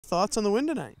thoughts on the win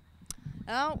tonight?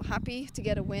 Oh, happy to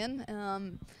get a win.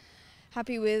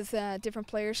 Happy with different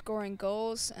players scoring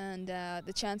goals and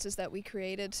the chances that we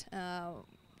created.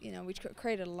 We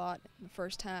created a lot in the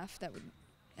first half that we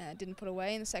didn't put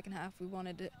away. In the second half, we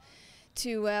wanted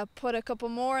to put a couple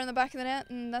more in the back of the net,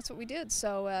 and that's what we did.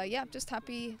 So yeah, just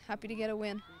happy to get a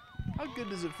win. How good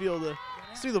does it feel to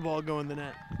see the ball go in the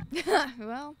net?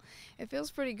 Well, it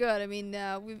feels pretty good. I mean,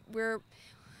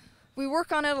 we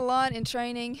work on it a lot in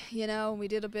training, we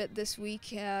did a bit this week,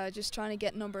 just trying to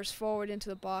get numbers forward into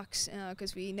the box,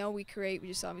 because we know we create, we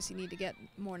just obviously need to get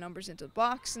more numbers into the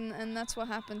box, and that's what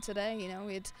happened today.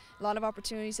 We had a lot of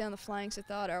opportunities down the flanks. I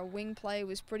thought our wing play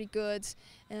was pretty good.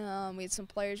 We had some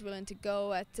players willing to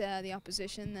go at the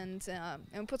opposition,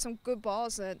 and put some good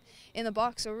balls in the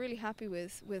box, so we're really happy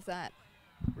with that.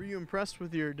 Were you impressed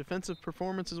with your defensive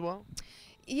performance as well?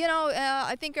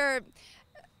 I think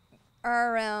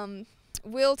our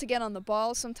will to get on the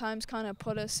ball sometimes kind of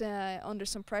put us under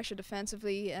some pressure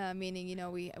defensively, meaning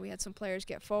we had some players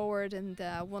get forward, and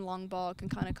one long ball can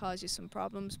kind of cause you some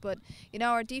problems. But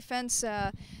our defense,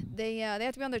 they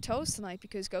have to be on their toes tonight,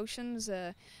 because Goshen's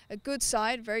a good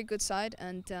side, very good side,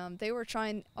 and they were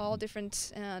trying all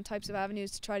different types of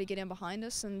avenues to try to get in behind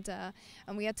us, and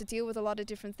we had to deal with a lot of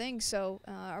different things. So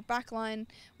our back line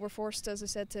were forced, as I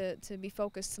said, to be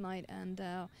focused tonight, and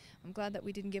I'm glad that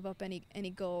we didn't give up any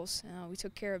goals. We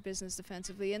took care of business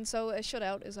defensively, and so a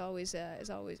shutout is always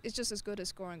it's just as good as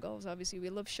scoring goals. Obviously, we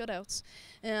love shutouts,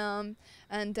 and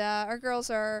our girls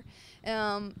are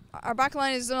our back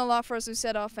line has done a lot for us, we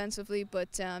said, offensively,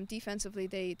 but defensively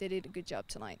they did a good job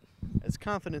tonight. As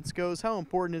confidence goes, how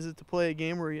important is it to play a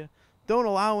game where you don't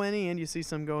allow any and you see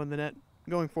some go in the net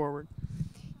going forward?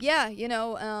 Yeah,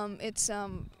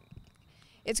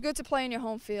 it's good to play in your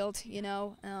home field,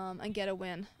 and get a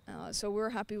win. So we're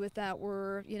happy with that.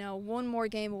 We're, one more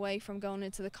game away from going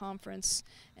into the conference.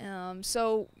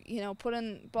 So,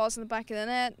 putting balls in the back of the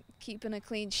net, keeping a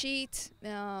clean sheet,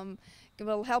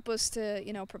 will help us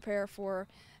to, prepare for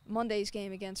Monday's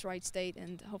game against Wright State,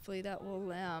 and hopefully that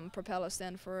will propel us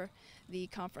then for the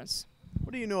conference.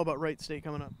 What do you know about Wright State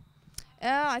coming up?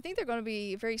 I think they're going to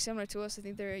be very similar to us. I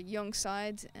think they're a young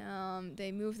side.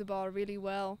 They move the ball really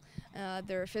well.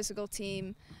 They're a physical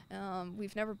team.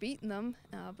 We've never beaten them,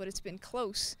 but it's been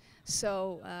close.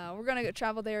 So we're going to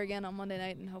travel there again on Monday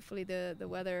night, and hopefully the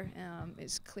weather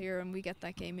is clear and we get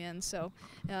that game in. So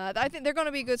I think they're going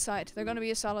to be a good side. They're going to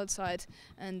be a solid side,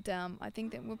 and I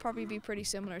think that we'll probably be pretty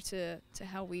similar to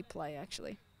how we play,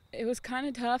 actually. It was kind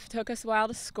of tough. It took us a while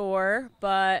to score,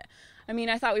 but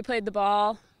I thought we played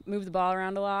moved the ball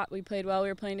around a lot. We played well. We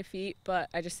were playing to feet, but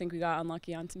I just think we got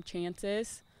unlucky on some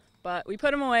chances. But we put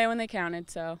them away when they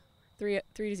counted, so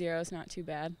 3-0 is not too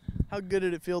bad. How good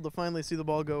did it feel to finally see the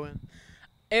ball go in?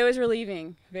 It was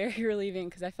relieving, very relieving,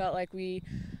 because I felt like we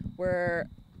were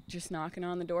just knocking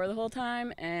on the door the whole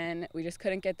time, and we just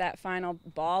couldn't get that final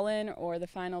ball in or the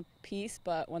final piece.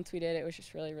 But once we did, it was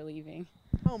just really relieving.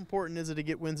 How important is it to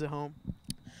get wins at home?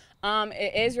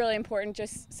 It is really important,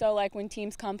 just so like when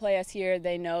teams come play us here,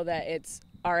 they know that it's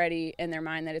already in their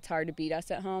mind that it's hard to beat us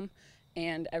at home,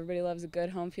 and everybody loves a good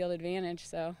home field advantage,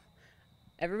 so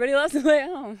everybody loves to play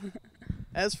at home.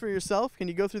 As for yourself, can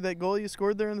you go through that goal you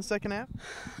scored there in the second half?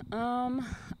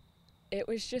 It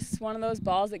was just one of those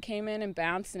balls that came in and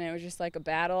bounced, and it was just like a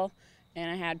battle,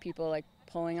 and I had people like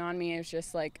pulling on me. It was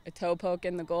just like a toe poke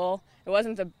in the goal. It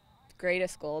wasn't the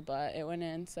greatest goal, but it went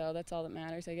in, so that's all that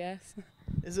matters, I guess.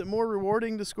 Is it more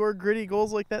rewarding to score gritty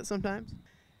goals like that sometimes?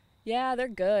 Yeah, they're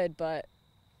good, but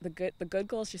the good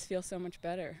goals just feel so much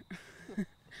better.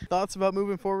 Thoughts about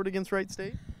moving forward against Wright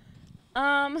State?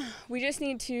 We just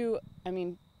need to,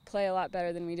 play a lot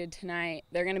better than we did tonight.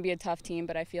 They're going to be a tough team,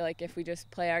 but I feel like if we just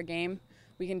play our game,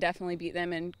 we can definitely beat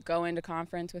them and go into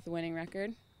conference with a winning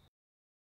record.